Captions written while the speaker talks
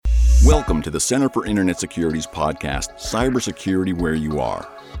Welcome to the Center for Internet Security's podcast, Cybersecurity Where You Are.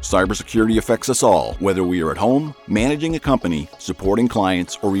 Cybersecurity affects us all, whether we are at home, managing a company, supporting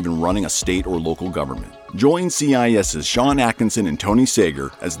clients, or even running a state or local government. Join CIS's Sean Atkinson and Tony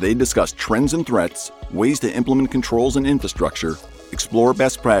Sager as they discuss trends and threats, ways to implement controls and infrastructure, explore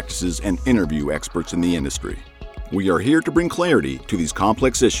best practices, and interview experts in the industry. We are here to bring clarity to these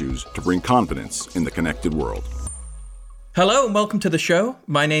complex issues to bring confidence in the connected world. Hello and welcome to the show.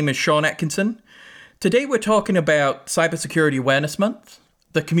 My name is Sean Atkinson. Today we're talking about Cybersecurity Awareness Month,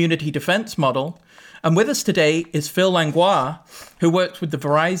 the community defense model, and with us today is Phil Langlois, who works with the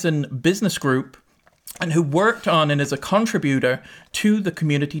Verizon Business Group and who worked on and is a contributor to the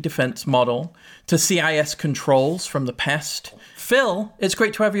community defense model to CIS controls from the past. Phil, it's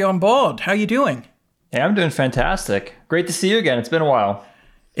great to have you on board. How are you doing? Hey, I'm doing fantastic. Great to see you again. It's been a while.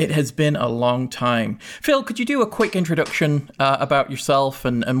 It has been a long time. Phil, could you do a quick introduction about yourself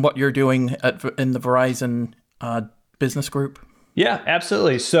and what you're doing in the Verizon Business Group? Yeah,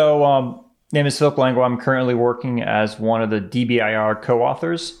 absolutely. So, name is Phil Langlois. I'm currently working as one of the DBIR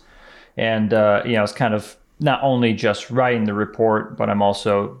co-authors. And, it's kind of not only just writing the report, but I'm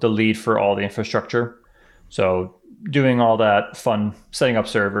also the lead for all the infrastructure. So doing all that fun, setting up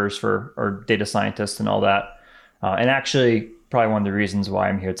servers for our data scientists and all that. And actually, probably one of the reasons why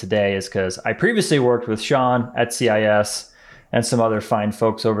I'm here today is because I previously worked with Sean at CIS and some other fine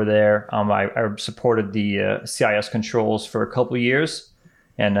folks over there. I supported the CIS controls for a couple of years.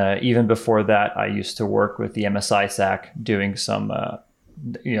 And even before that, I used to work with the MSISAC doing some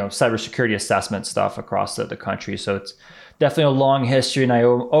cybersecurity assessment stuff across the country. So it's definitely a long history, and I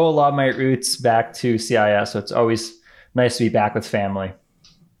owe a lot of my roots back to CIS. So it's always nice to be back with family.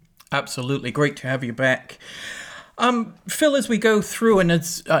 Absolutely. Great to have you back. Phil, as we go through, and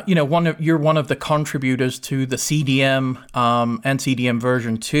as you're one of the contributors to the CDM and CDM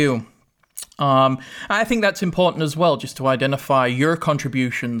version 2. I think that's important as well, just to identify your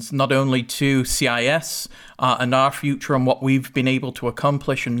contributions, not only to CIS and our future and what we've been able to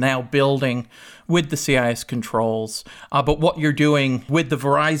accomplish and now building with the CIS controls, but what you're doing with the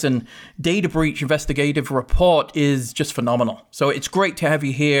Verizon Data Breach Investigative Report is just phenomenal. So it's great to have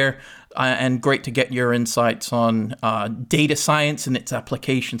you here and great to get your insights on data science and its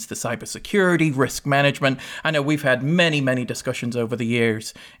applications to cybersecurity, risk management. I know we've had many, many discussions over the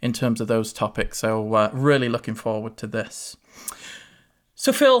years in terms of those topics, so really looking forward to this.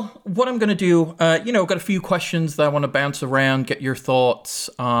 So Phil, what I'm going to do, I've got a few questions that I want to bounce around, get your thoughts.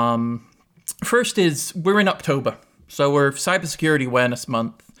 First is, we're in October, so we're Cybersecurity Awareness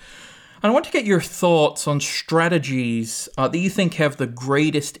Month. And I want to get your thoughts on strategies that you think have the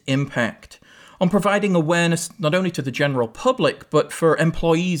greatest impact on providing awareness not only to the general public, but for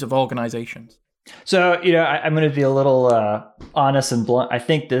employees of organizations. So, I'm going to be a little honest and blunt. I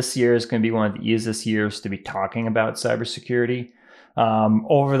think this year is going to be one of the easiest years to be talking about cybersecurity.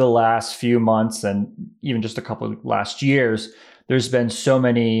 Over the last few months and even just a couple of last years, there's been so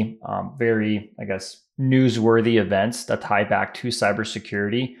many very, newsworthy events that tie back to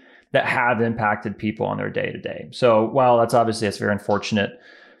cybersecurity that have impacted people on their day-to-day. So while that's very unfortunate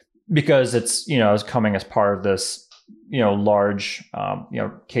because it's coming as part of this, large,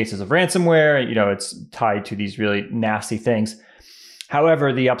 cases of ransomware, it's tied to these really nasty things.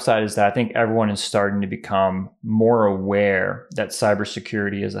 However, the upside is that I think everyone is starting to become more aware that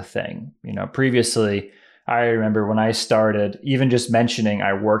cybersecurity is a thing. Previously, I remember when I started, even just mentioning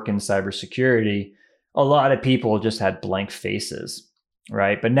I work in cybersecurity, a lot of people just had blank faces.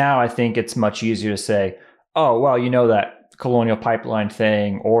 Right. But now I think it's much easier to say, oh, well, that Colonial Pipeline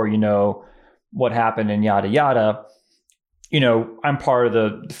thing, or, what happened in yada, yada. I'm part of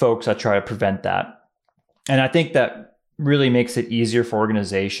the folks that try to prevent that. And I think that really makes it easier for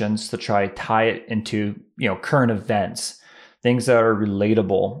organizations to try to tie it into, current events, things that are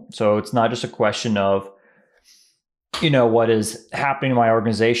relatable. So it's not just a question of, what is happening in my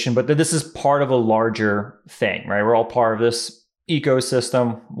organization, but that this is part of a larger thing, right? We're all part of this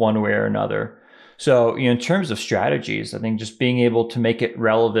ecosystem one way or another. So, in terms of strategies, I think just being able to make it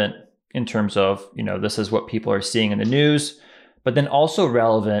relevant in terms of, this is what people are seeing in the news, but then also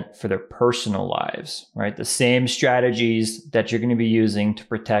relevant for their personal lives, right? The same strategies that you're going to be using to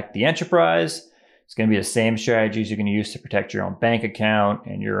protect the enterprise, it's going to be the same strategies you're going to use to protect your own bank account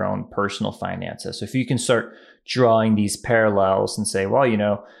and your own personal finances. So if you can start drawing these parallels and say, well,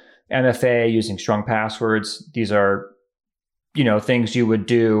 MFA using strong passwords, these are things you would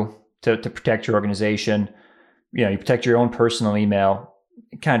do to protect your organization. You protect your own personal email,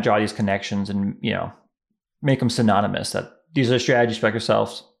 kind of draw these connections and, make them synonymous that these are strategies to protect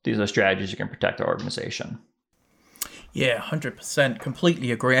yourselves. These are strategies you can protect our organization. Yeah, 100%.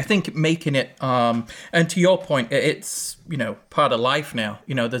 Completely agree. I think making it, and to your point, it's, part of life now.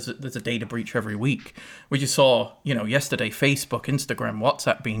 There's a data breach every week. We just saw, yesterday, Facebook, Instagram,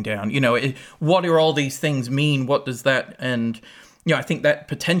 WhatsApp being down. What do all these things mean? What does that, and, I think that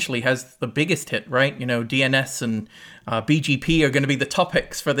potentially has the biggest hit, right? DNS and BGP are going to be the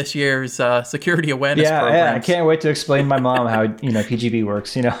topics for this year's security awareness programs. Yeah, I can't wait to explain to my mom how, PGP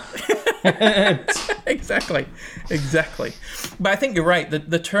works, Exactly. But I think you're right.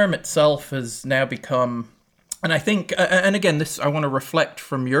 The term itself has now become, and I think, and again, this I want to reflect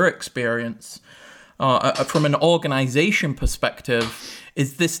from your experience, from an organization perspective,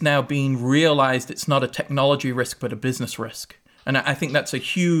 is this now being realized it's not a technology risk, but a business risk? And I think that's a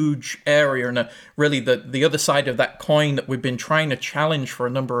huge area, and really the other side of that coin that we've been trying to challenge for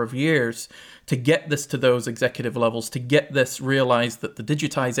a number of years to get this to those executive levels, to get this realized that the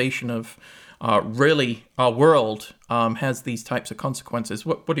digitization of really our world has these types of consequences.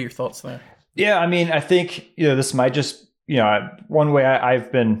 What are your thoughts there? Yeah, I mean, I think, this might just, one way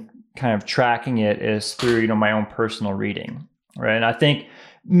I've been kind of tracking it is through, my own personal reading, right? And I think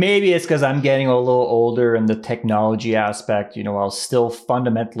maybe it's because I'm getting a little older and the technology aspect, while still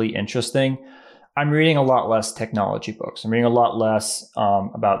fundamentally interesting, I'm reading a lot less technology books. I'm reading a lot less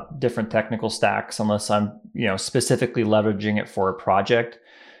about different technical stacks unless I'm, specifically leveraging it for a project.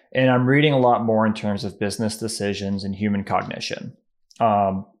 And I'm reading a lot more in terms of business decisions and human cognition.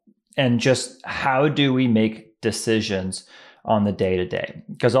 And just how do we make decisions on the day-to-day?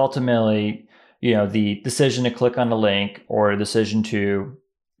 Because ultimately, the decision to click on a link or a decision to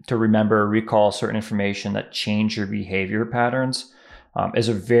remember or recall certain information that change your behavior patterns is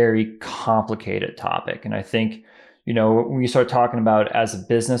a very complicated topic. And I think, when you start talking about it as a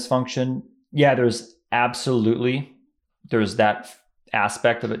business function, yeah, there's that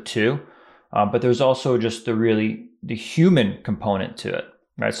aspect of it too. But there's also just the human component to it,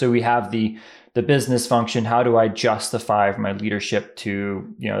 right? So we have the business function. How do I justify my leadership to,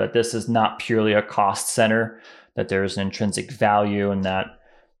 that this is not purely a cost center, that there's an intrinsic value and that,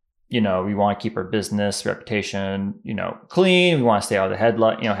 we want to keep our business reputation, clean. We want to stay out of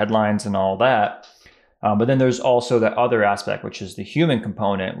the headlines and all that. But then there's also that other aspect, which is the human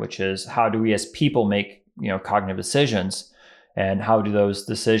component, which is how do we as people make, cognitive decisions, and how do those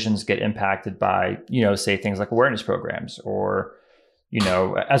decisions get impacted by, say things like awareness programs or,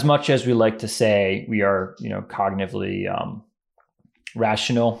 as much as we like to say we are, cognitively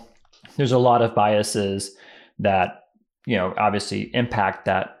rational, there's a lot of biases that, obviously impact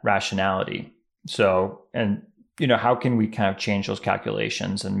that rationality. So, and, how can we kind of change those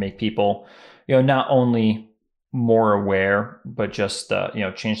calculations and make people, not only more aware, but just,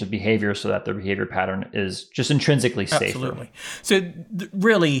 change the behavior so that their behavior pattern is just intrinsically safer. Absolutely. So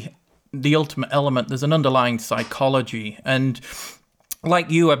really the ultimate element, there's an underlying psychology. And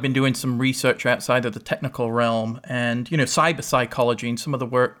like you, I've been doing some research outside of the technical realm, and cyber psychology and some of the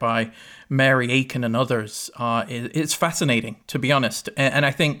work by Mary Aiken and others. It's fascinating, to be honest. And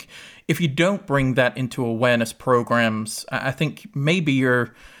I think if you don't bring that into awareness programs, I think maybe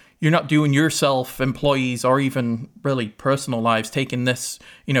you're not doing yourself, employees, or even really personal lives, taking this,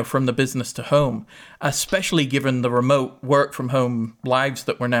 from the business to home, especially given the remote work from home lives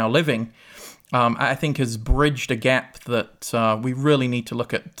that we're now living. I think has bridged a gap that we really need to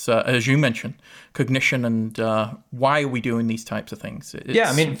look at, as you mentioned, cognition and why are we doing these types of things.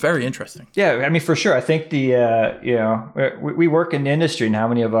 It's very interesting. Yeah, for sure. I think we work in the industry, and how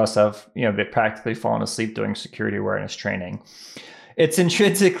many of us have, practically fallen asleep doing security awareness training? It's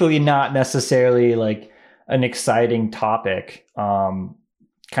intrinsically not necessarily like an exciting topic.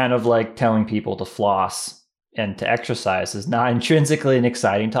 Kind of like telling people to floss and to exercise is not intrinsically an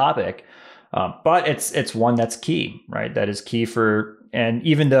exciting topic. But it's one that's key, right? That is key and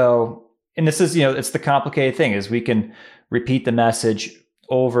even though, and this is, it's the complicated thing is we can repeat the message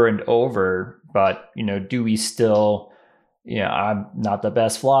over and over, but, do we still, I'm not the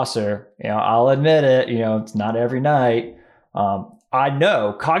best flosser, I'll admit it, it's not every night.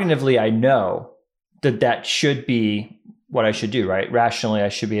 Cognitively, I know that should be what I should do, right? Rationally, I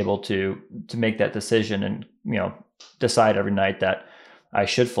should be able to make that decision and, decide every night that I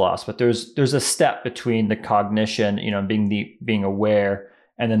should floss. But there's a step between the cognition, being aware,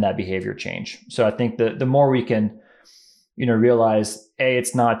 and then that behavior change. So I think the more we can, realize A,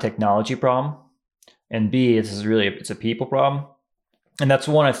 it's not a technology problem, and B, it's a people problem. And that's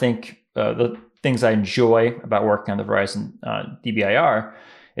one, I think, the things I enjoy about working on the Verizon DBIR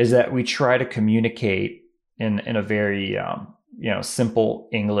is that we try to communicate in a very simple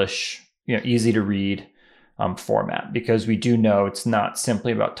English, easy to read format, because we do know it's not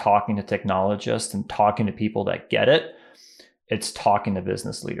simply about talking to technologists and talking to people that get it, it's talking to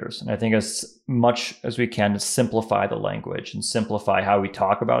business leaders. And I think as much as we can to simplify the language and simplify how we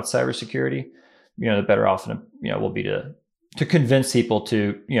talk about cybersecurity, the better off, we'll be to convince people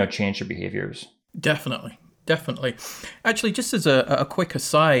to, change their behaviors. Definitely. Actually, just as a quick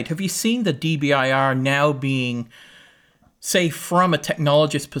aside, have you seen the DBIR now being, say, from a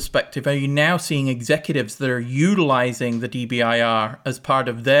technologist perspective, are you now seeing executives that are utilizing the DBIR as part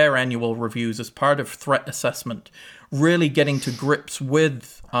of their annual reviews, as part of threat assessment, really getting to grips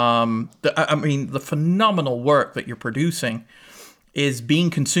with the phenomenal work that you're producing is being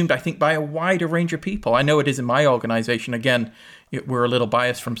consumed, I think, by a wider range of people. I know it is in my organization. Again, we're a little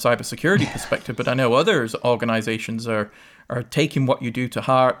biased from cybersecurity perspective, but I know others organizations are taking what you do to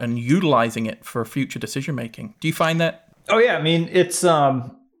heart and utilizing it for future decision making. Do you find that? Oh yeah, I mean it's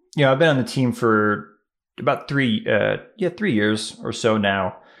I've been on the team for about 3 years or so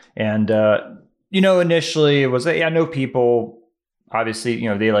now, and initially it was I know people obviously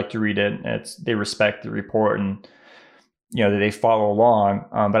they like to read it. They respect the report and that they follow along.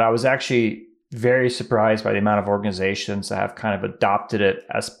 But I was actually very surprised by the amount of organizations that have kind of adopted it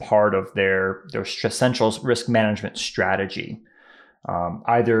as part of their essential risk management strategy,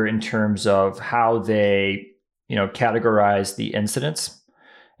 either in terms of how they categorize the incidents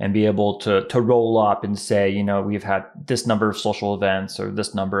and be able to roll up and say, we've had this number of social events or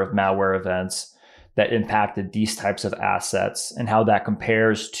this number of malware events that impacted these types of assets, and how that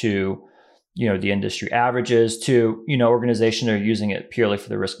compares to the industry averages, to organizations that are using it purely for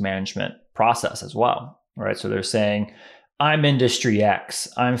the risk management process as well, right? So they're saying, I'm industry X,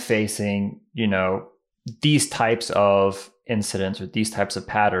 I'm facing these types of incidents or these types of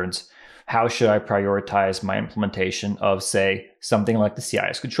patterns. How should I prioritize my implementation of, say, something like the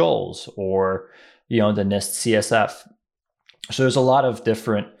CIS controls or the NIST CSF? So there's a lot of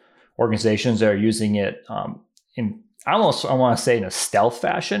different organizations that are using it in I want to say in a stealth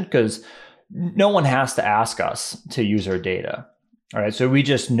fashion, because no one has to ask us to use our data. All right. So we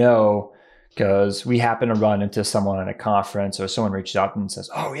just know because we happen to run into someone at a conference or someone reaches out and says,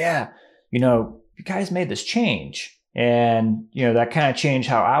 oh yeah, you guys made this change. And, that kind of changed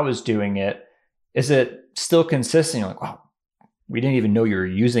how I was doing it. Is it still consistent? You're like, wow, we didn't even know you were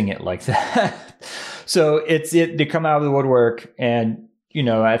using it like that. So they come out of the woodwork. And,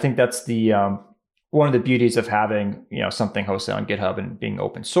 I think that's the, one of the beauties of having, something hosted on GitHub and being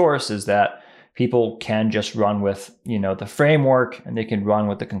open source is that people can just run with, the framework, and they can run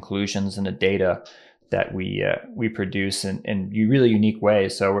with the conclusions and the data that we produce in really unique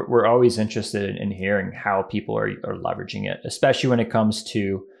ways. So we're always interested in hearing how people are leveraging it, especially when it comes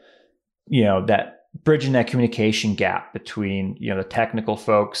to, that bridging that communication gap between, the technical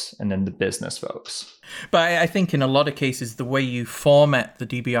folks and then the business folks. But I think in a lot of cases, the way you format the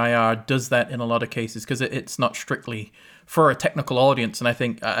DBIR does that in a lot of cases, because it's not strictly for a technical audience. And I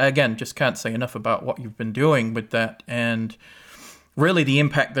think, again, just can't say enough about what you've been doing with that and really the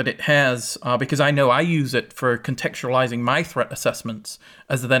impact that it has, because I know I use it for contextualizing my threat assessments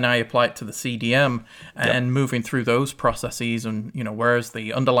as then I apply it to the CDM and moving through those processes and, where's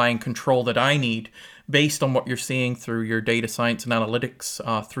the underlying control that I need based on what you're seeing through your data science and analytics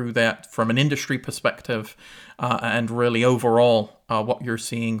through that from an industry perspective and really overall what you're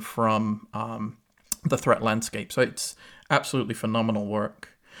seeing from the threat landscape. So it's absolutely phenomenal work.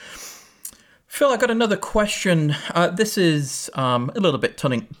 Phil, I got another question. This is a little bit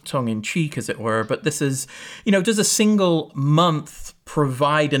tongue-in-cheek, as it were, but this is, does a single month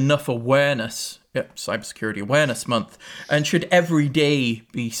provide enough awareness? Yep, Cybersecurity Awareness Month. And should every day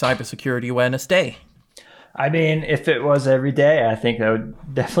be Cybersecurity Awareness Day? I mean, if it was every day, I think that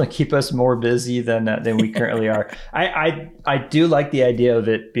would definitely keep us more busy than we currently are. I do like the idea of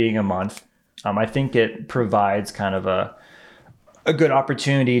it being a month. I think it provides kind of a good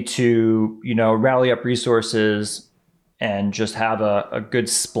opportunity to, rally up resources and just have a good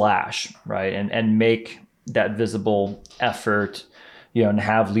splash, right? And make that visible effort, and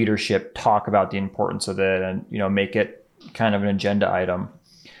have leadership talk about the importance of it and, make it kind of an agenda item.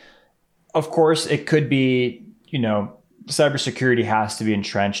 Of course, it could be, cybersecurity has to be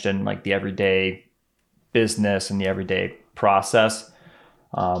entrenched in like the everyday business and the everyday process.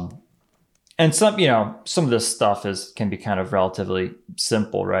 And some of this stuff can be kind of relatively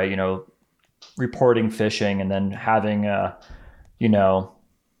simple, right? Reporting phishing and then having a,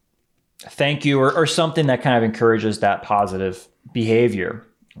 thank you or something that kind of encourages that positive behavior,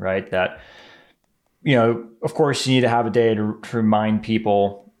 right? That, of course you need to have a day to remind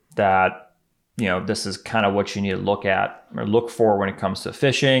people that, this is kind of what you need to look at or look for when it comes to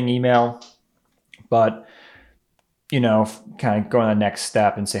phishing email. But kind of go on the next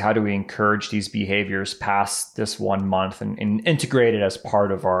step and say, how do we encourage these behaviors past this 1 month and integrate it as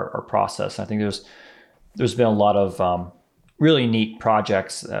part of our process? I think there's been a lot of really neat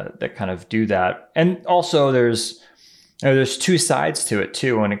projects that kind of do that. And also there's two sides to it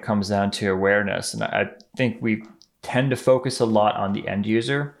too when it comes down to awareness. And I think we tend to focus a lot on the end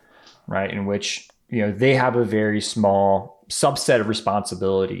user, right? In which, they have a very small subset of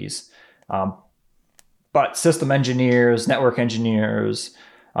responsibilities. But system engineers, network engineers,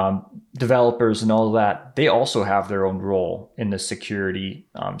 developers, and all of that, they also have their own role in the security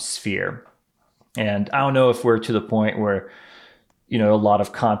sphere. And I don't know if we're to the point where, a lot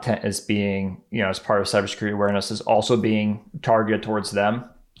of content is being, as part of cybersecurity awareness, is also being targeted towards them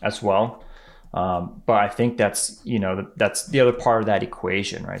as well. But I think that's the other part of that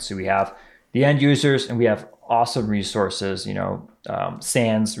equation, right? So we have the end users and we have awesome resources.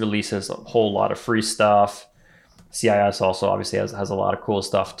 SANS releases a whole lot of free stuff. CIS also obviously has a lot of cool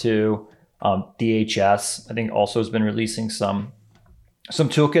stuff too. DHS, I think, also has been releasing some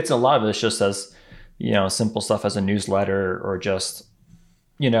toolkits. A lot of it is just as, simple stuff as a newsletter or just,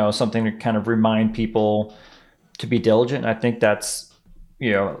 something to kind of remind people to be diligent. And I think that's,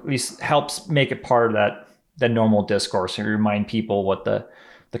 at least helps make it part of that normal discourse and remind people what the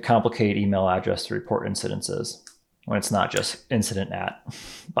complicated email address to report incidents is, when it's not just incident at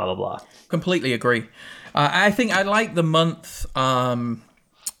blah, blah, blah. Completely agree. I think I like the month,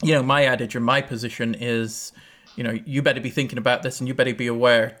 my adage and my position is, you better be thinking about this and you better be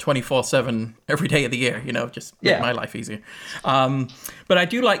aware 24/7 every day of the year, just make my life easier. But I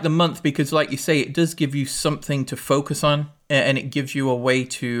do like the month because, like you say, it does give you something to focus on and it gives you a way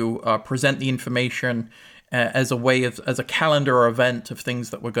to present the information as a calendar or event of things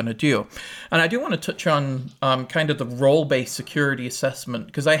that we're going to do. And I do want to touch on kind of the role-based security assessment,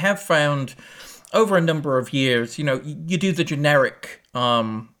 because I have found over a number of years, you do the generic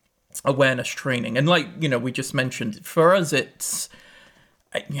awareness training. And like, we just mentioned, for us, it's,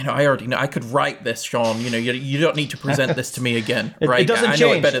 I already know. I could write this, Sean. You don't need to present this to me again, right? It doesn't change. I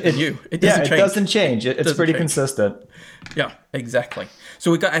know it better than you. It doesn't change. It doesn't change. It's pretty consistent. Yeah, exactly.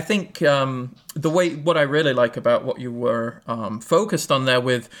 So I think what I really like about what you were focused on there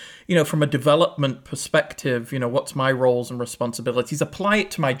with, from a development perspective, what's my roles and responsibilities, apply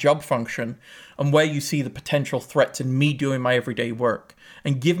it to my job function and where you see the potential threats in me doing my everyday work,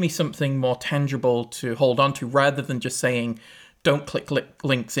 and give me something more tangible to hold on to rather than just saying, don't click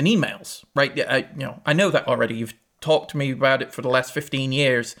links in emails, right? I know that already. You've talked to me about it for the last 15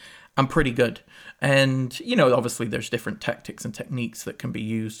 years. I'm pretty good. And, obviously there's different tactics and techniques that can be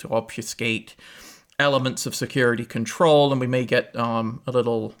used to obfuscate elements of security control. And we may get a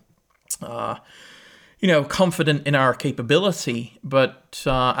little, confident in our capability. But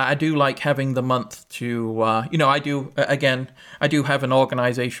I do like having the month to, I do have an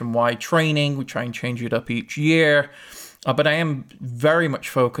organization-wide training. We try and change it up each year. But I am very much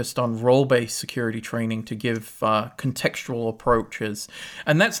focused on role-based security training to give contextual approaches.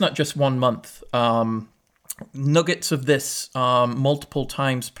 And that's not just 1 month. Nuggets of this multiple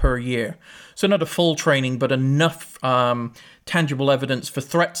times per year. So not a full training, but enough tangible evidence for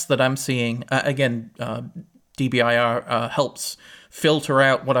threats that I'm seeing. DBIR helps filter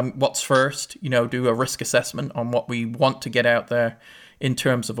out what's first, do a risk assessment on what we want to get out there in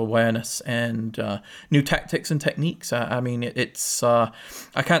terms of awareness and new tactics and techniques. It's I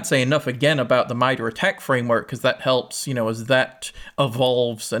can't say enough again about the MITRE ATT&CK framework, because that helps, as that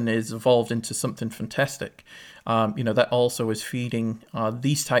evolves and is evolved into something fantastic. That also is feeding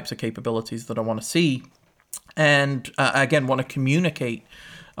these types of capabilities that I want to see, and again want to communicate.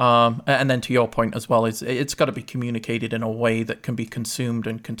 And then to your point as well, it's got to be communicated in a way that can be consumed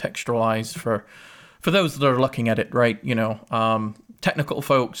and contextualized for those that are looking at it, right? Technical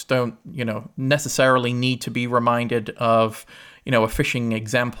folks don't, necessarily need to be reminded of, a phishing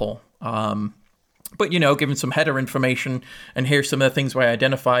example. But, given some header information, and here's some of the things we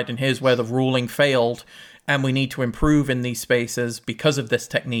identified, and here's where the ruling failed, and we need to improve in these spaces because of this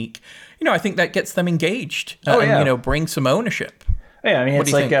technique. I think that gets them engaged and, bring some ownership. Yeah,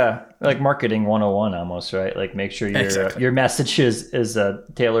 it's like marketing 101 almost, right? Like make sure your message is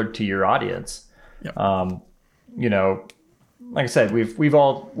tailored to your audience. Yep. Like I said, we've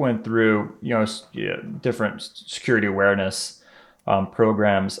all went through different security awareness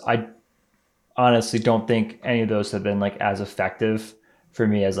programs. I honestly don't think any of those have been like as effective for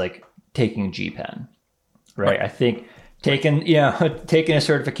me as like taking GPEN, right? I think taking a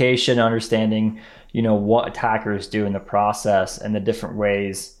certification, understanding what attackers do in the process and the different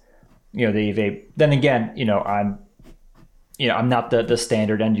ways they evade. Then again, I'm not the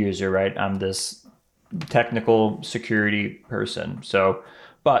standard end user, right? I'm this technical security person. So,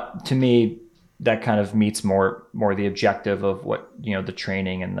 but to me, that kind of meets more the objective of what, the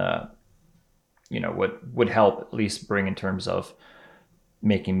training and the, what would help at least bring in terms of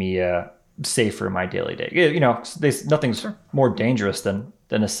making me safer in my daily day. Nothing's more dangerous than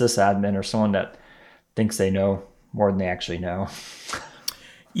a sysadmin or someone that thinks they know more than they actually know.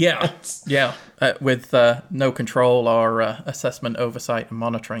 Yeah, with no control or assessment, oversight, and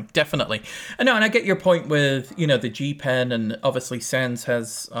monitoring, definitely. And I get your point with the GPEN, and obviously SENS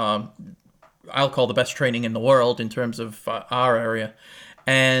has I'll call the best training in the world in terms of our area,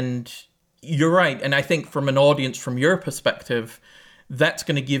 and you're right. And I think from an audience, from your perspective, that's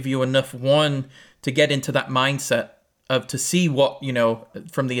going to give you enough, one, to get into that mindset of to see what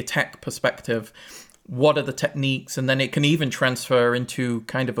from the attack perspective. What are the techniques? And then it can even transfer into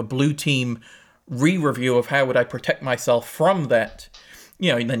kind of a blue team re-review of how would I protect myself from that.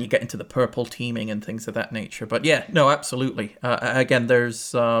 And then you get into the purple teaming and things of that nature. But yeah, no, absolutely. Again,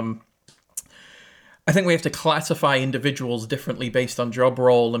 there's... I think we have to classify individuals differently based on job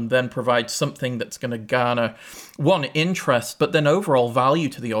role and then provide something that's going to garner, one, interest, but then overall value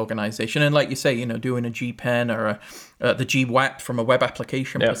to the organization. And like you say, doing a GPEN or the GWAP from a web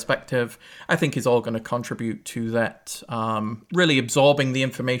application perspective, I think is all going to contribute to that, really absorbing the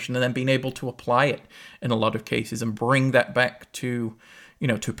information and then being able to apply it in a lot of cases and bring that back to,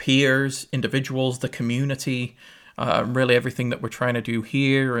 to peers, individuals, the community, really everything that we're trying to do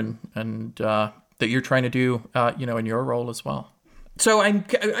here and that you're trying to do, in your role as well. So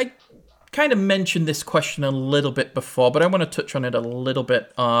I kind of mentioned this question a little bit before, but I want to touch on it a little bit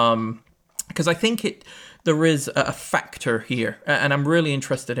because I think there is a factor here, and I'm really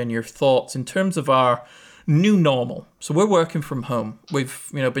interested in your thoughts in terms of our new normal. So we're working from home. We've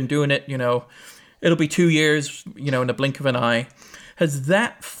been doing it. It'll be 2 years. In the blink of an eye. Has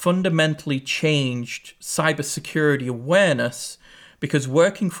that fundamentally changed cybersecurity awareness? Because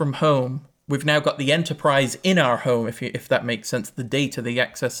working from home, we've now got the enterprise in our home, if that makes sense, the data, the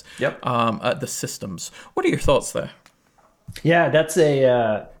access, the systems. What are your thoughts there? Yeah, that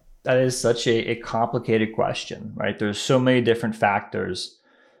is such a complicated question, right? There's so many different factors.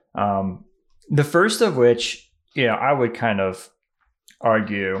 The first of which, I would kind of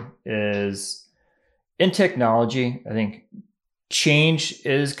argue is in technology, I think change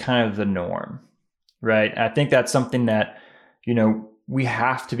is kind of the norm, right? I think that's something that, we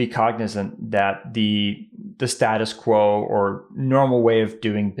have to be cognizant that the status quo or normal way of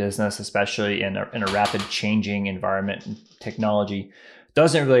doing business, especially in a rapid changing environment and technology,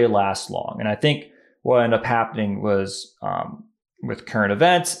 doesn't really last long. And I think what ended up happening was with current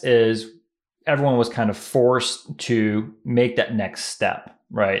events is everyone was kind of forced to make that next step,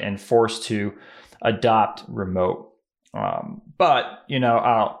 right? And forced to adopt remote. But,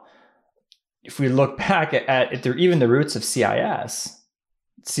 if we look back at even the roots of CIS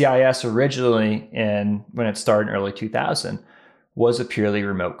originally, when it started in early 2000, was a purely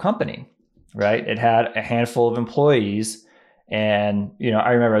remote company, right? It had a handful of employees. And,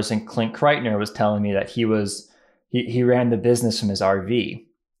 I remember Clint Kreitner was telling me that he ran the business from his RV,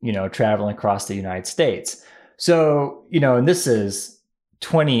 traveling across the United States. So, and this is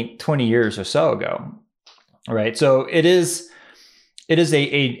 20 years or so ago, right? So it is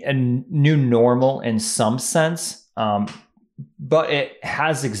a new normal in some sense, but it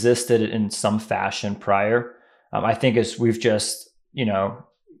has existed in some fashion prior. I think as we've just,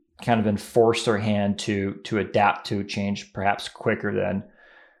 kind of enforced our hand to adapt to change perhaps quicker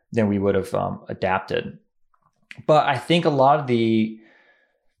than we would have adapted. But I think a lot of the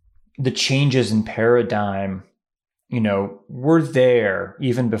changes in paradigm, were there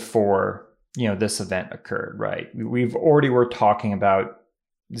even before this event occurred, right? We're talking about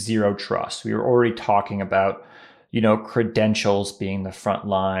zero trust. We were already talking about, credentials being the front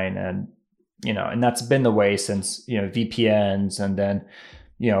line, and, and that's been the way since, VPNs. And then,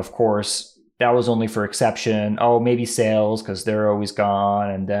 of course, that was only for exception. Oh, maybe sales, because they're always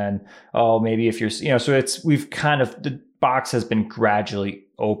gone. And then, oh, maybe if you're, so the box has been gradually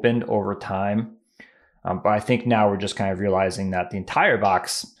opened over time. But I think now we're just kind of realizing that the entire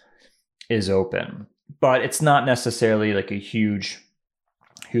box is open, but it's not necessarily like a huge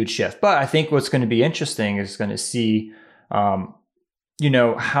shift. But I think what's going to be interesting is going to see,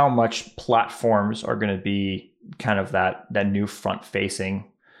 how much platforms are going to be kind of that new front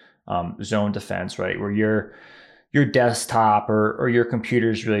facing zone defense, right? Where your desktop or your computer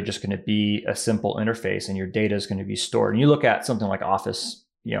is really just going to be a simple interface and your data is going to be stored. And you look at something like Office,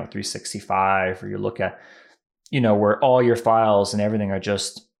 365, or you look at, where all your files and everything are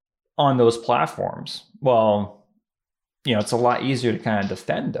just on those platforms. Well, it's a lot easier to kind of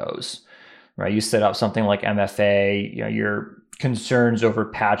defend those. right? You set up something like MFA, your concerns over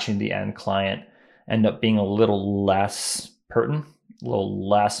patching the end client end up being a little less pertinent, a little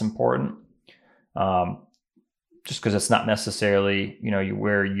less important, just because it's not necessarily,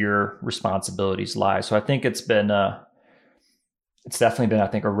 where your responsibilities lie. So I think it's definitely been, I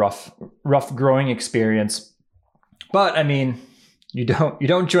think, a rough growing experience. But I mean, you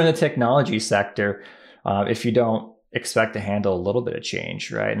don't join the technology sector if you don't expect to handle a little bit of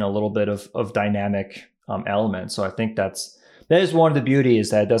change, right, and a little bit of dynamic elements. So I think that is one of the beauties,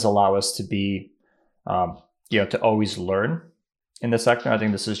 that it does allow us to be, to always learn in the sector. I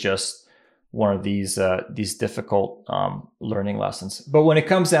think this is just one of these difficult learning lessons. But when it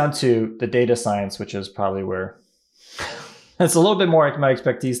comes down to the data science, which is probably where it's a little bit more my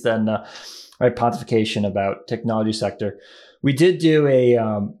expertise than my pontification about technology sector, we did do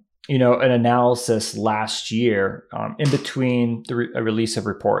an analysis last year in between a release of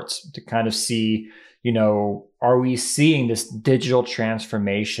reports to kind of see, are we seeing this digital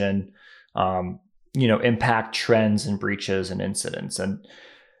transformation, impact trends and breaches and incidents? And,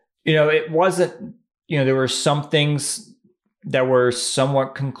 it wasn't, there were some things that were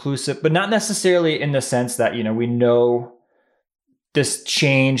somewhat conclusive, but not necessarily in the sense that, we know this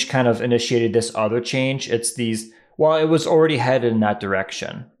change kind of initiated this other change. It's it was already headed in that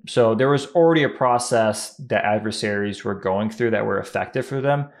direction. So there was already a process that adversaries were going through that were effective for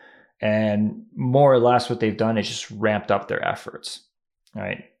them. And more or less what they've done is just ramped up their efforts,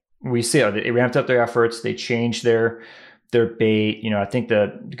 right? We see how they ramped up their efforts. They changed their bait. I think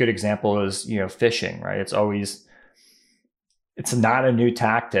the good example is, phishing, right? It's not a new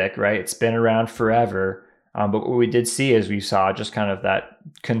tactic, right? It's been around forever. But what we did see is we saw just kind of that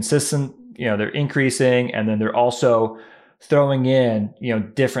consistent, they're increasing, and then they're also throwing in,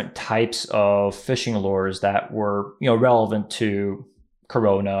 different types of phishing lures that were, relevant to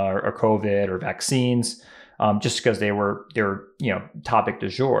Corona or COVID or vaccines, just because they were topic du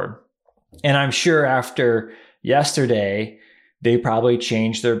jour. And I'm sure after yesterday, they probably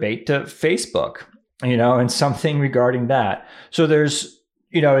changed their bait to Facebook, and something regarding that. So there's,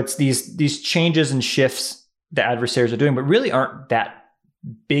 it's these changes and shifts the adversaries are doing, but really aren't that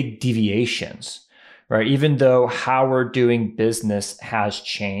big deviations, right? Even though how we're doing business has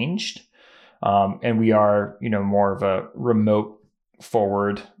changed, and we are, more of a remote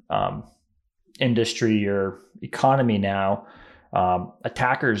forward industry or economy now,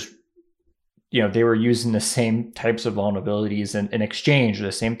 attackers, they were using the same types of vulnerabilities in exchange,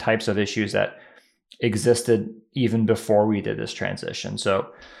 the same types of issues that existed even before we did this transition.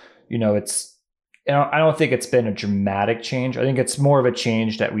 So, I don't think it's been a dramatic change. I think it's more of a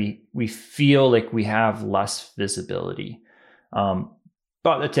change that we feel like we have less visibility.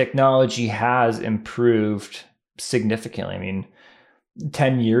 But the technology has improved significantly. I mean,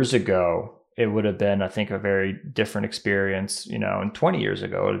 10 years ago, it would have been, I think, a very different experience, and 20 years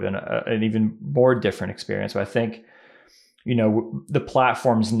ago, it would have been an even more different experience. But I think, the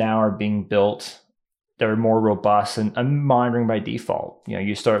platforms now are being built that are more robust and monitoring by default.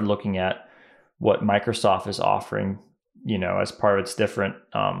 You start looking at what Microsoft is offering, as part of its different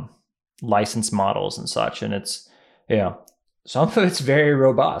license models and such. And it's, some of it's very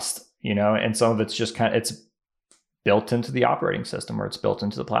robust, and some of it's just it's built into the operating system, or it's built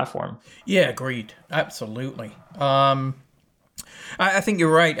into the platform. Yeah, agreed. Absolutely. I think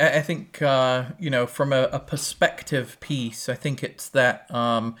you're right. I think, from a perspective piece, I think it's that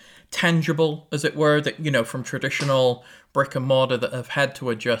tangible, as it were, that, from traditional brick and mortar that have had to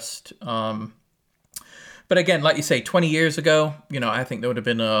adjust. But again, like you say, 20 years ago, I think there would have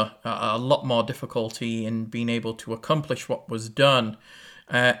been a lot more difficulty in being able to accomplish what was done.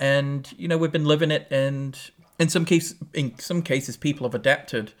 And, we've been living it, and in some cases, people have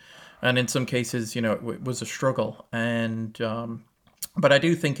adapted. And in some cases, it was a struggle. And but I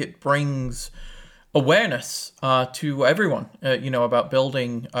do think it brings awareness to everyone, about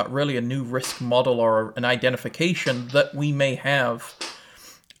building really a new risk model or an identification that we may have,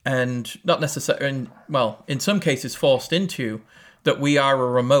 and not necessarily, in some cases forced into, that we are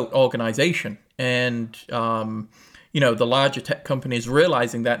a remote organization. And, the larger tech companies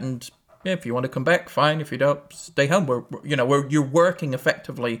realizing that, and if you want to come back, fine. If you don't, stay home. You're working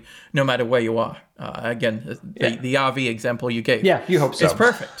effectively no matter where you are. Again, the RV example you gave. Yeah, you hope so. It's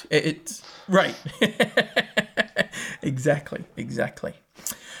perfect. It's right. Exactly.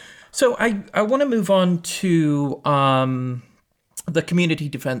 So I want to move on to the community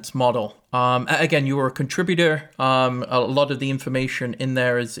defense model. Again, you were a contributor. A lot of the information in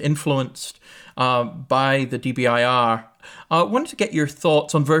there is influenced by the DBIR. I wanted to get your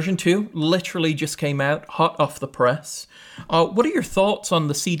thoughts on version 2. Literally just came out, hot off the press. What are your thoughts on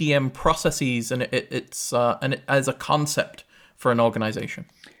the CDM processes and it's as a concept for an organization?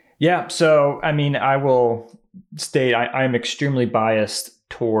 Yeah, so I mean, I will state I'm extremely biased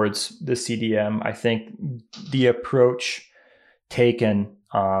towards the CDM. I think the approach taken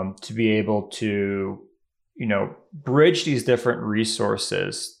to be able to, bridge these different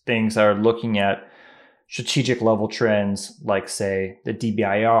resources, things that are looking at strategic level trends, like say the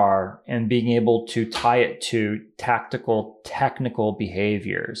DBIR, and being able to tie it to tactical, technical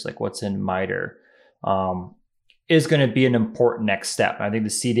behaviors, like what's in MITRE, is going to be an important next step. I think the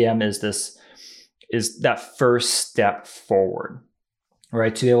CDM is that first step forward,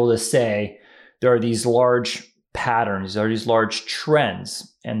 right? To be able to say there are these large patterns, there are these large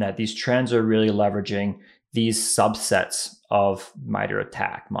trends, and that these trends are really leveraging these subsets of MITRE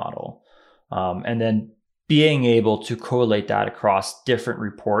attack model. And then being able to correlate that across different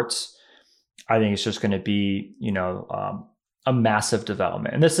reports, I think it's just going to be, a massive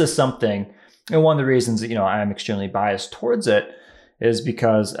development. And this is something, and one of the reasons, I'm extremely biased towards it is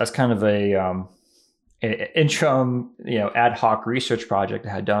because as kind of a interim, ad hoc research project I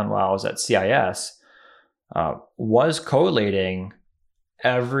had done while I was at CIS, was collating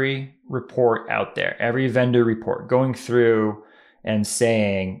every report out there, every vendor report, going through and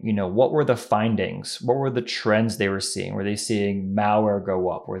saying, what were the findings? What were the trends they were seeing? Were they seeing malware go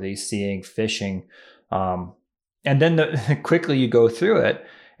up? Were they seeing phishing? And then quickly you go through it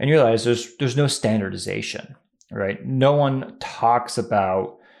and you realize there's no standardization, right? No one talks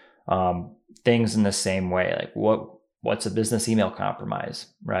about things in the same way. Like what's a business email compromise,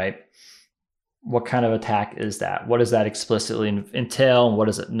 right? What kind of attack is that? What does that explicitly entail and what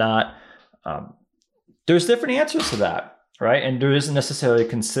does it not? There's different answers to that, right? And there isn't necessarily a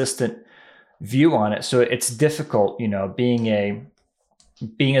consistent view on it. So it's difficult, being a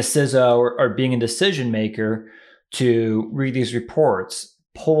CISO or being a decision maker to read these reports,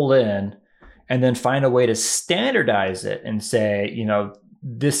 pull in, and then find a way to standardize it and say,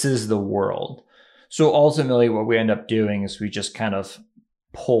 this is the world. So ultimately what we end up doing is we just kind of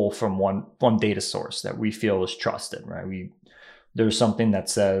pull from one data source that we feel is trusted, right? There's something that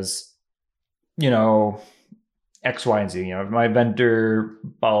says, X, Y, and Z, my vendor,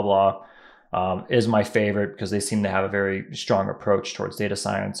 blah, blah, blah, is my favorite because they seem to have a very strong approach towards data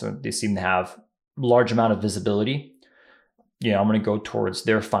science, or they seem to have large amount of visibility. I'm going to go towards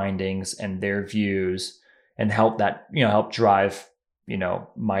their findings and their views and help drive,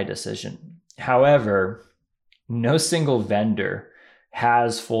 my decision. However, no single vendor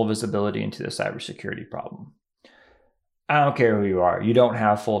has full visibility into the cybersecurity problem. I don't care who you are. You don't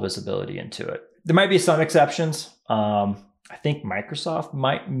have full visibility into it. There might be some exceptions. I think Microsoft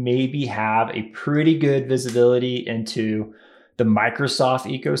might maybe have a pretty good visibility into the Microsoft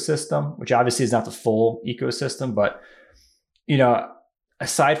ecosystem, which obviously is not the full ecosystem, but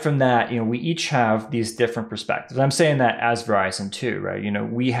aside from that, we each have these different perspectives. I'm saying that as Verizon too, right?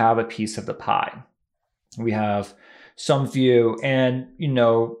 We have a piece of the pie. We have some view, and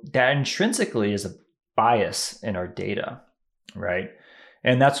that intrinsically is a bias in our data, right?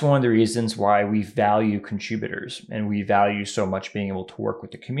 And that's one of the reasons why we value contributors and we value so much being able to work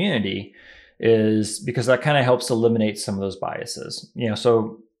with the community, is because that kind of helps eliminate some of those biases.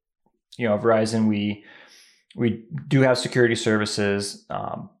 Verizon, we do have security services.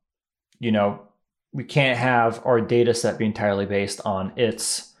 We can't have our data set be entirely based on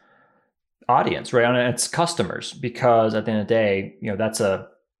its audience, right? On its customers, because at the end of the day, that's a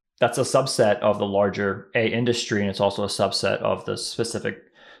subset of the larger industry, and it's also a subset of the specific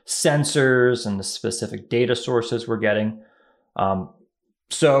sensors and the specific data sources we're getting.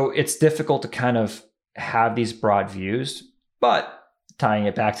 So it's difficult to kind of have these broad views, but tying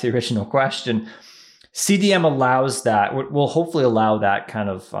it back to the original question, CDM allows that, will hopefully allow that kind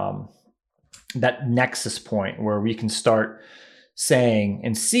of that nexus point where we can start saying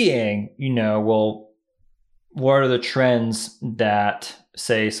and seeing, what are the trends that,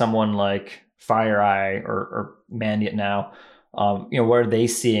 say, someone like FireEye or Mandiant now, what are they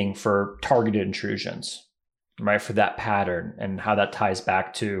seeing for targeted intrusions, right? For that pattern, and how that ties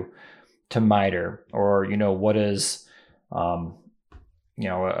back to MITRE, or what is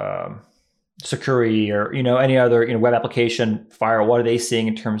security, or any other web application firewall. What are they seeing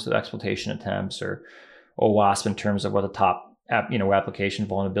in terms of exploitation attempts, or OWASP in terms of what the top web application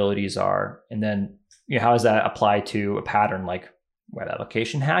vulnerabilities are, and then how does that apply to a pattern like web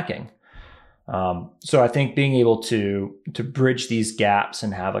application hacking? So I think being able to bridge these gaps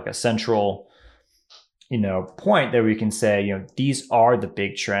and have like a central, point that we can say, these are the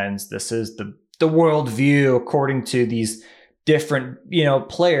big trends. This is the world view according to these different,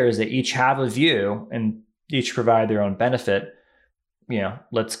 players that each have a view and each provide their own benefit.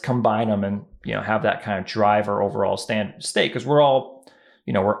 Let's combine them and, have that kind of drive our overall state, because we're all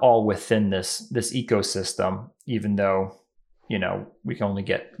within this ecosystem, even though, we can only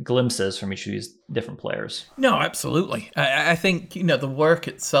get glimpses from each of these different players. No, absolutely. I think, the work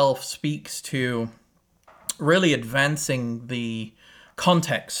itself speaks to really advancing the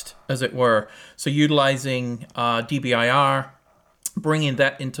context, as it were. So utilizing DBIR, bringing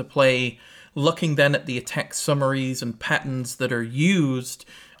that into play, looking then at the attack summaries and patterns that are used,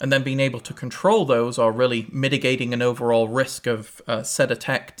 and then being able to control those, or really mitigating an overall risk of said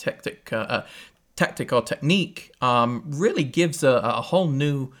attack tactic or technique, really gives a whole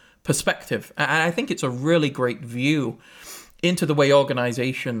new perspective. And I think it's a really great view into the way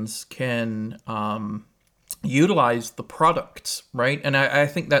organizations can utilize the products, right? And I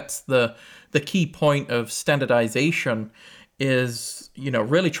think that's the key point of standardization is,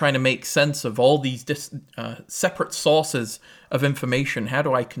 really trying to make sense of all these separate sources of information. How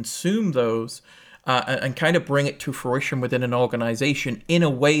do I consume those and kind of bring it to fruition within an organization in a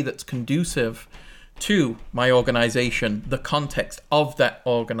way that's conducive to my organization, the context of that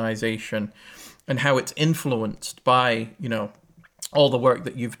organization, and how it's influenced by, all the work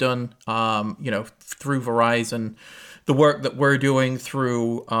that you've done, through Verizon, the work that we're doing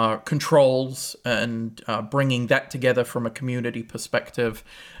through controls and bringing that together from a community perspective,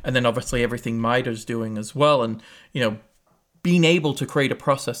 and then obviously everything MITRE's doing as well. And, being able to create a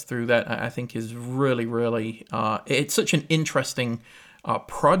process through that, I think is really, really, it's such an interesting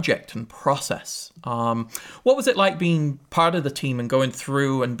project and process. What was it like being part of the team and going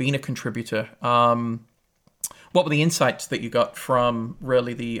through and being a contributor? What were the insights that you got from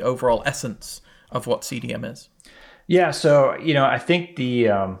really the overall essence of what CDM is? Yeah, so, I think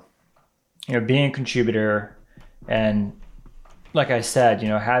the, being a contributor and, like I said,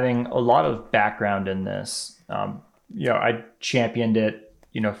 having a lot of background in this, I championed it,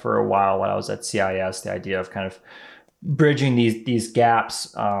 for a while when I was at CIS, the idea of kind of bridging these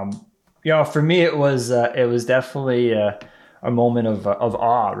gaps. For me, it was definitely a moment of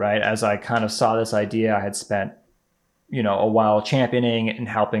awe, right? As I kind of saw this idea, I had spent, a while championing and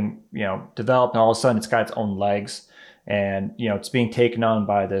helping, develop, and all of a sudden it's got its own legs, and, it's being taken on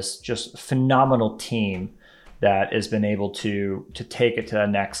by this just phenomenal team that has been able to take it to the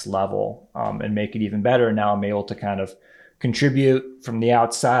next level, and make it even better. And now I'm able to kind of contribute from the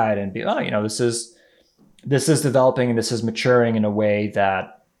outside and be, this is developing and this is maturing in a way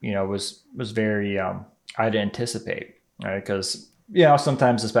that, was very, I'd anticipate, right? Because,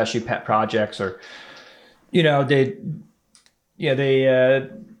 sometimes, especially pet projects, or,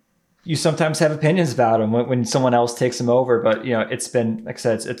 you sometimes have opinions about them when someone else takes them over. But, it's been, like I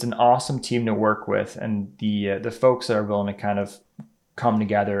said, it's an awesome team to work with. And the folks that are willing to kind of come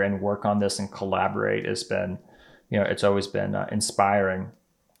together and work on this and collaborate has been, it's always been inspiring.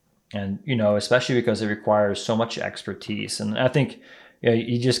 And, especially because it requires so much expertise. And I think,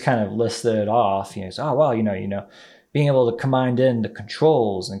 you just kind of listed it off, being able to combine in the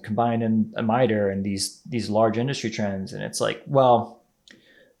controls and combine in a MITRE and these large industry trends. And it's like, well,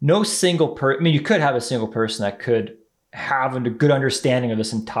 no single person, you could have a single person that could have a good understanding of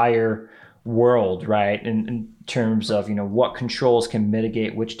this entire world, right? In terms of, what controls can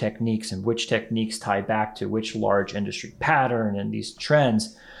mitigate which techniques and which techniques tie back to which large industry pattern and these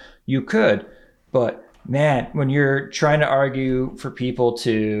trends. You could, but man, when you're trying to argue for people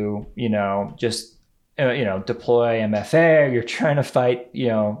to, just, deploy MFA, or you're trying to fight,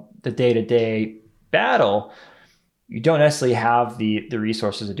 the day-to-day battle, you don't necessarily have the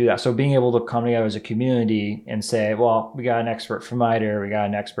resources to do that. So being able to come together as a community and say, well, we got an expert from MITRE, we got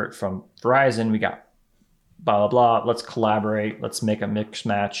an expert from Verizon, we got blah, blah, blah. Let's collaborate. Let's make a mix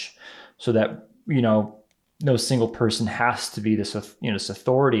match so that, no single person has to be this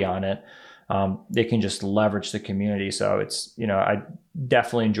authority on it. They can just leverage the community. So it's, I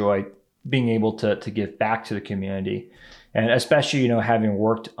definitely enjoy being able to give back to the community, and especially, having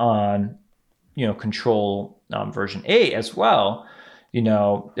worked on, control version 8 as well,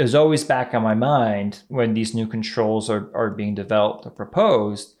 is always back on my mind when these new controls are being developed or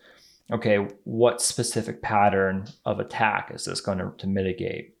proposed. Okay, what specific pattern of attack is this going to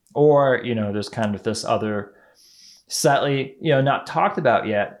mitigate? Or, there's kind of this other slightly, not talked about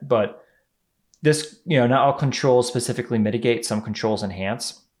yet, but this, not all controls specifically mitigate, some controls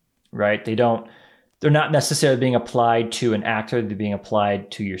enhance, right? They don't they're not necessarily being applied to an actor, they're being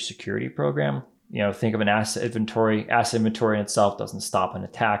applied to your security program. Think of an asset inventory. Asset inventory in itself doesn't stop an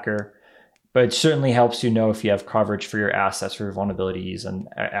attacker, but it certainly helps you know if you have coverage for your assets, for your vulnerabilities and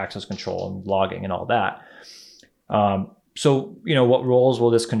access control and logging and all that. So, what roles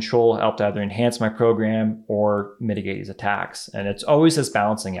will this control help to either enhance my program or mitigate these attacks? And it's always this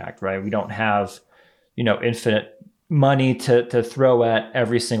balancing act, right? We don't have, infinite money to throw at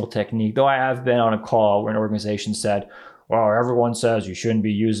every single technique. Though I have been on a call where an organization said, well, everyone says you shouldn't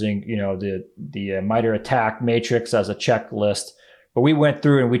be using, the MITRE ATT&CK matrix as a checklist. But we went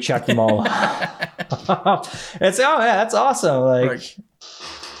through and we checked them all. It's, oh yeah, that's awesome. Like,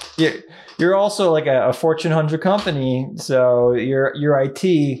 right. You're also like a Fortune 100 company, so your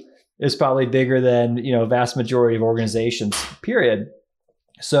IT is probably bigger than vast majority of organizations. Period.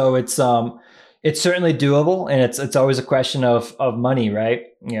 So it's certainly doable, and it's always a question of money, right?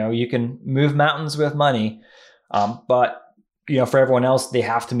 You can move mountains with money, but for everyone else, they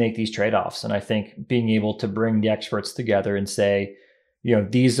have to make these trade-offs. And I think being able to bring the experts together and say,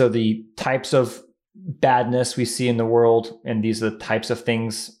 these are the types of badness we see in the world, and these are the types of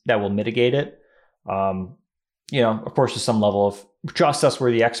things that will mitigate it. Of course, there's some level of trust us,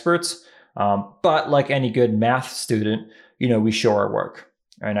 we're the experts. But like any good math student, we show our work.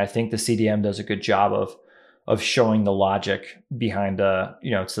 And I think the CDM does a good job of showing the logic behind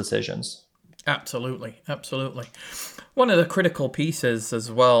its decisions. Absolutely. One of the critical pieces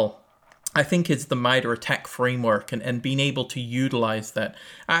as well, I think, is the MITRE ATT&CK framework and being able to utilize that.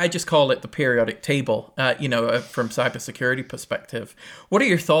 I just call it the periodic table, from cybersecurity perspective. What are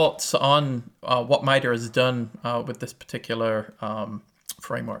your thoughts on what MITRE has done with this particular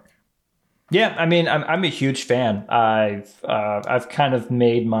framework? Yeah, I mean, I'm a huge fan. I've kind of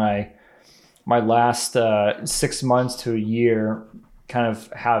made my last 6 months to a year kind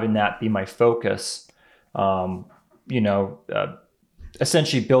of having that be my focus.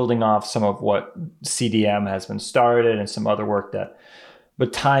 Essentially building off some of what CDM has been started and some other work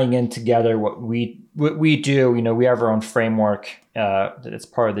but tying in together what we do. We have our own framework that's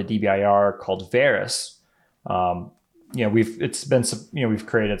part of the DBIR called Varus. We've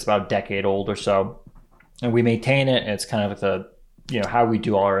created, it's about a decade old or so, and we maintain it. And it's kind of how we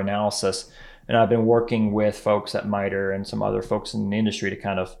do all our analysis. And I've been working with folks at MITRE and some other folks in the industry to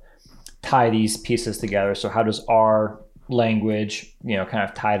kind of tie these pieces together. So how does our language, kind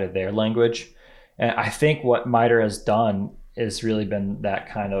of tie to their language? And I think what MITRE has done is really been that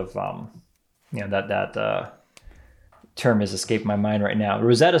kind of, that term has escaped my mind right now.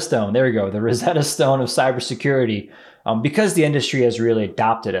 Rosetta Stone. There we go. The Rosetta Stone of cybersecurity, because the industry has really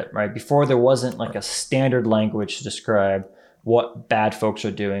adopted it, right? Before there wasn't like a standard language to describe what bad folks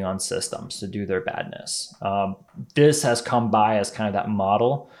are doing on systems to do their badness. This has come by as kind of that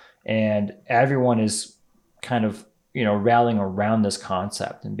model, and everyone is kind of, rallying around this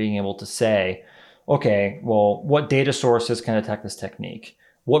concept and being able to say, okay, well, what data sources can detect this technique?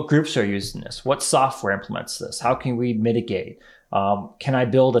 What groups are using this? What software implements this? How can we mitigate? Can I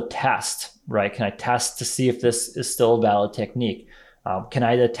build a test, right? Can I test to see if this is still a valid technique? Can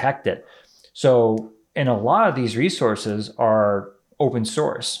I detect it? So, and a lot of these resources are open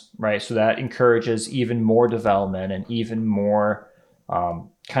source, right? So that encourages even more development and even more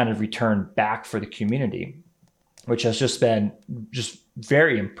kind of return back for the community, which has just been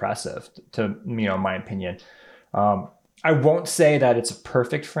very impressive to, my opinion. I won't say that it's a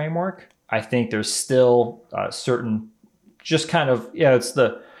perfect framework. I think there's still certain, just kind of, it's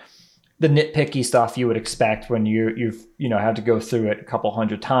the nitpicky stuff you would expect when you've had to go through it a couple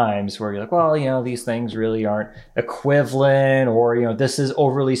hundred times, where you're like, well, these things really aren't equivalent, or this is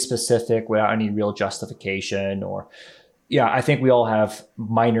overly specific without any real justification, or I think we all have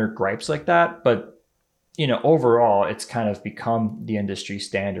minor gripes like that, but overall it's kind of become the industry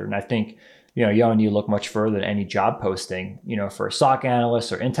standard. And I think you don't need to look much further than any job posting, for a SOC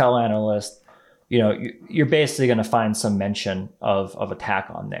analyst or Intel analyst. You're basically going to find some mention of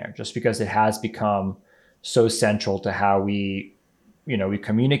attack on there, just because it has become so central to how we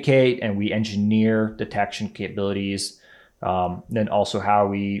communicate and we engineer detection capabilities, then also how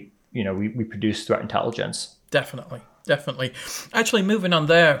we produce threat intelligence. Definitely. Actually, moving on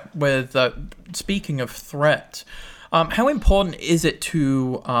there with speaking of threat, how important is it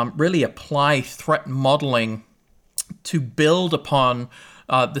to really apply threat modeling to build upon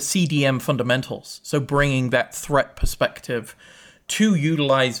the CDM fundamentals? So bringing that threat perspective to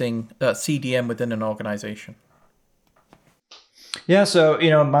utilizing CDM within an organization. Yeah. So,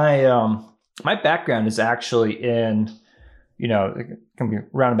 my background is actually in, it can be a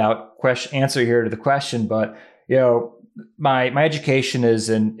roundabout answer here to the question, but, my education is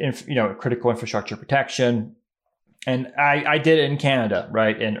in critical infrastructure protection, and I did it in Canada,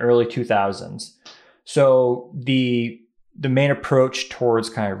 right, in early 2000s. So the main approach towards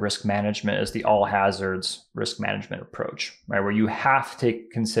kind of risk management is the all hazards risk management approach, right, where you have to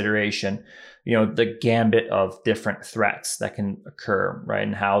take consideration, the gambit of different threats that can occur, right,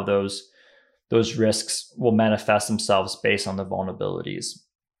 and how those risks will manifest themselves based on the vulnerabilities.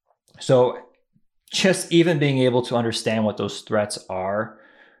 So just even being able to understand what those threats are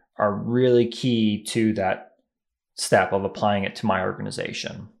really key to that step of applying it to my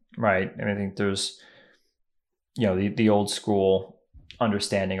organization, right? And I think there's, the old school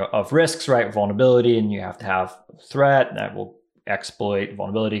understanding of risks, right? Vulnerability, and you have to have a threat that will exploit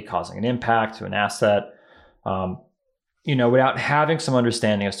vulnerability, causing an impact to an asset. Without having some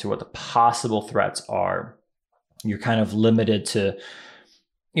understanding as to what the possible threats are, you're kind of limited to,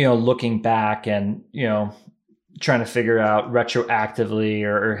 looking back and, trying to figure out retroactively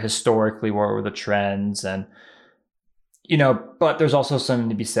or historically what were the trends. And, but there's also something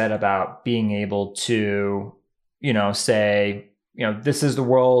to be said about being able to, say, this is the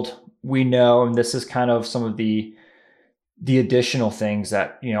world we know, and this is kind of some of the additional things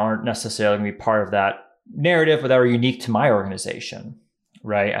that, aren't necessarily going to be part of that narrative, but that are unique to my organization,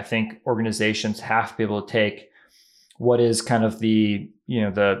 right? I think organizations have to be able to take what is kind of the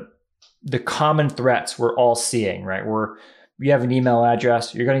common threats we're all seeing, right? You have an email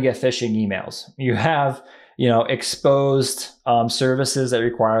address, you're going to get phishing emails. You have, exposed services that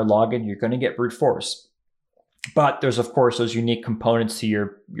require login, you're going to get brute force. But there's, of course, those unique components to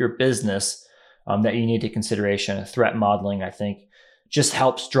your business that you need to consideration. Threat modeling, I think, just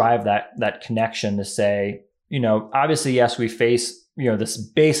helps drive that connection to say, obviously, yes, we face,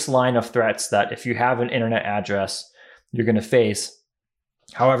 this baseline of threats that if you have an internet address, you're going to face.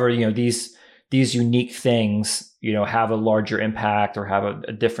 However, these unique things, have a larger impact or have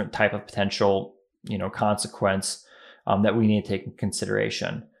a different type of potential, consequence that we need to take in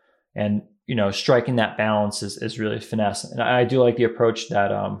consideration. And, striking that balance is really finesse. And I do like the approach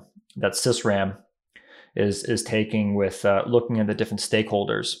that SysRAM is taking with looking at the different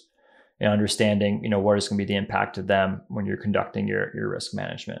stakeholders and understanding, what is going to be the impact of them when you're conducting your risk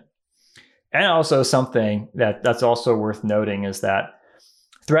management. And also something that's also worth noting is that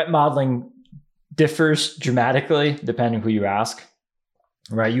threat modeling differs dramatically depending who you ask,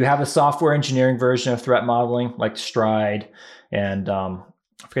 right? You have a software engineering version of threat modeling like Stride and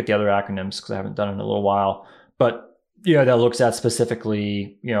I forget the other acronyms because I haven't done it in a little while, but that looks at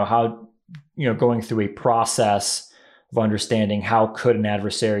specifically, how, going through a process of understanding how could an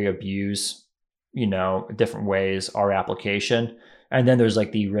adversary abuse, different ways our application. And then there's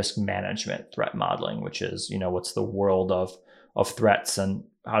like the risk management threat modeling, which is, what's the world of threats and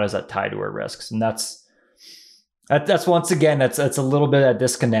how does that tie to our risks? And that's once again, that's a little bit of a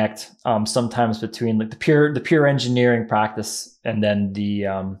disconnect sometimes between like the pure engineering practice and then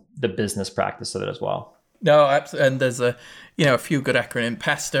the business practice of it as well. No, absolutely. And there's a few good acronyms,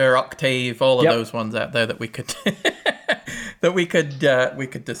 PASTER, Octave, all of those ones out there that we could we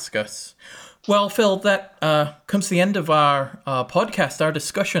could discuss. Well, Phil, that comes to the end of our podcast, our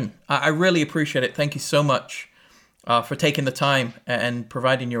discussion. I really appreciate it. Thank you so much for taking the time and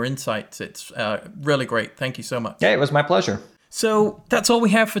providing your insights. It's really great. Thank you so much. Yeah, it was my pleasure. So that's all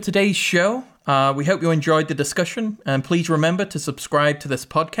we have for today's show. We hope you enjoyed the discussion, and please remember to subscribe to this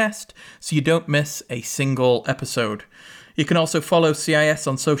podcast so you don't miss a single episode. You can also follow CIS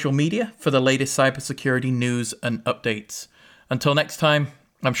on social media for the latest cybersecurity news and updates. Until next time,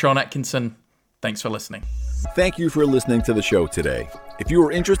 I'm Sean Atkinson. Thanks for listening. Thank you for listening to the show today. If you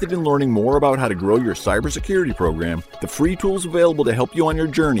are interested in learning more about how to grow your cybersecurity program, the free tools available to help you on your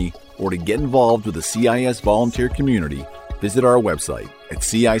journey, or to get involved with the CIS volunteer community, visit our website at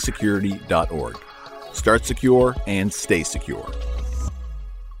cisecurity.org. Start secure and stay secure.